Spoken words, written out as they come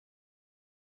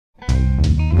Can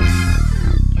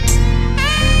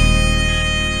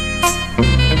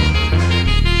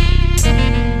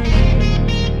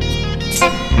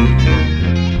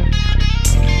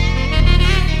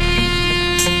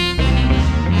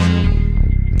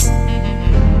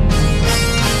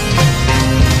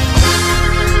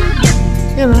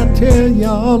I tell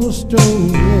y'all a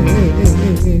story?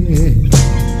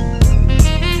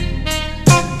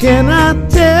 Can I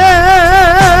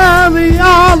tell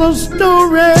y'all a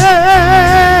story?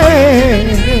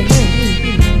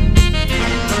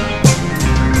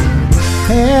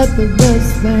 Had the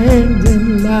best things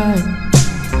in life,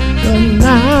 but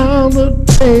now the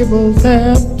tables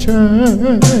have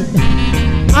turned.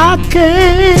 I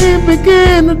can't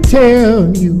begin to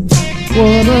tell you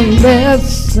what a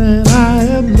lesson I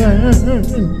have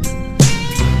learned.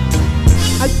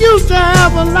 I used to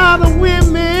have a lot of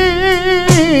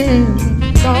women,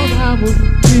 thought I was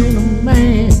being a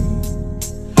man,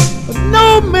 but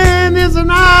no man is an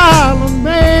island,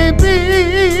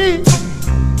 baby.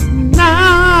 Now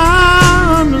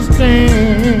I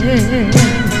understand.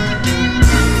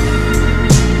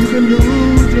 You can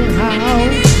lose your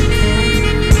house,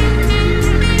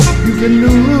 you can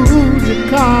lose your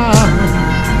car,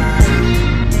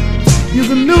 you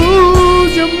can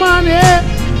lose your money,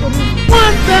 but there's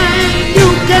one thing you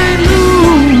can't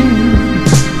lose.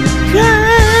 You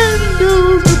can't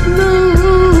lose the blues.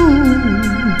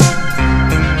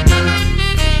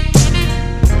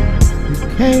 You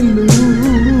can't lose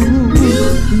the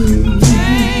blues.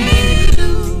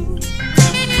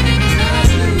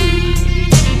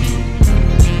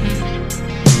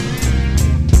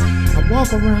 I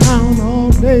walk around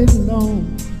all day long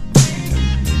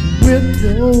with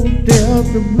the old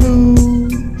Delta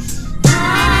blues. I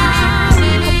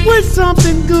wish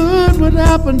something good would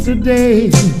happen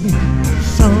today,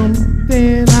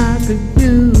 something I could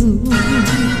use.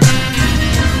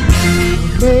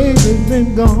 Baby's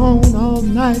been gone all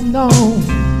night long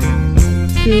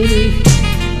till it's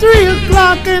 3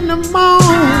 o'clock in the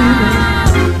morning.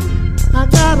 I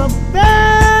got a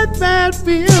bad, bad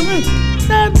feeling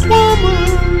that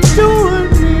woman doing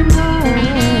me wrong.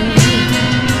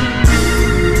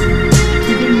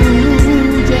 You can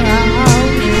lose your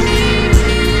house,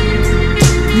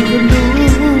 you can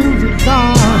lose your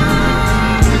car,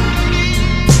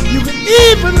 you can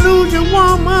even lose your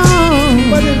woman,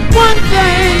 but it's one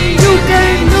thing you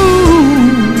can't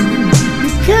lose.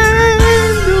 You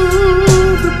can't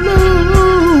lose the blues.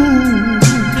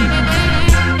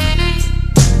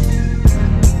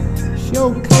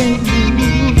 Sure can't lose.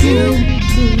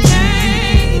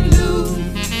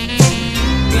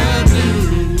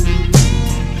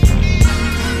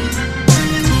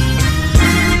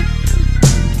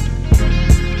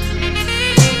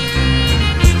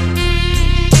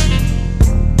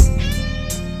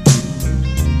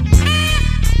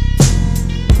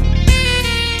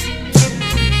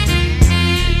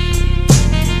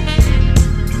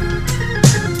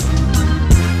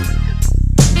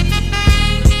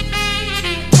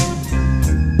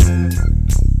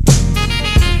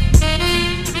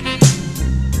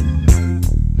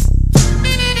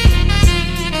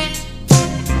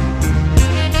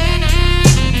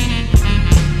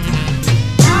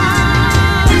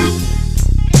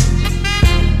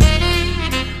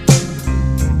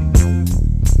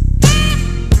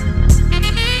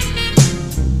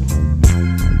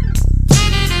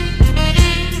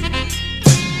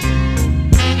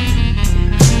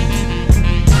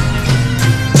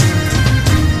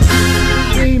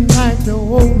 The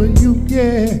older you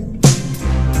get,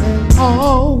 there's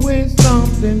always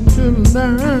something to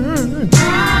learn.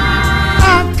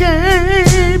 I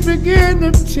can't begin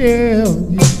to tell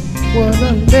you what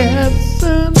a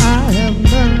lesson I have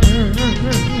learned.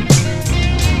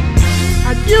 I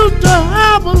used to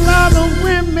have a lot of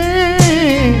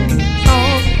women,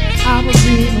 thought I was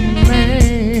being a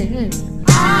man,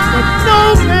 but no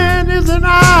man is an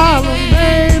island,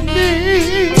 baby.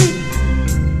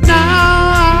 Now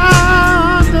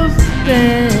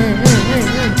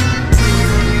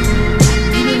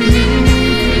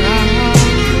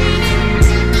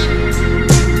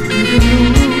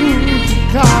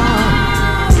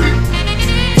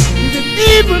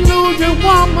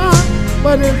woman,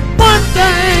 but it's one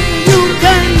thing you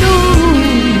can't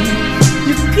lose.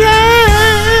 You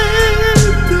can't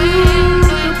lose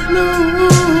the blues.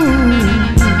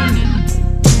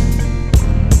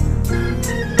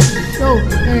 So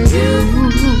can't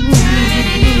lose the blues.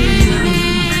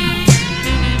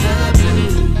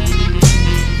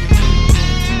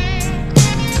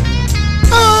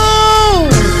 Oh,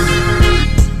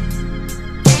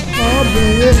 oh,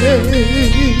 baby.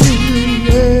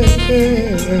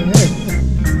 Yeah.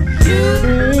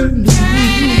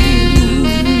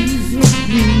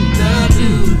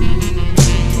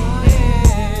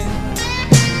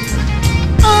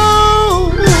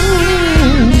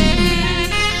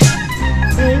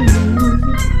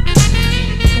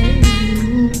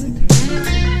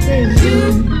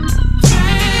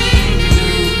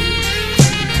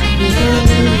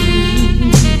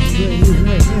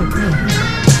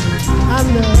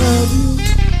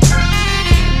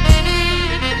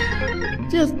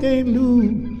 just can't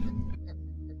lose.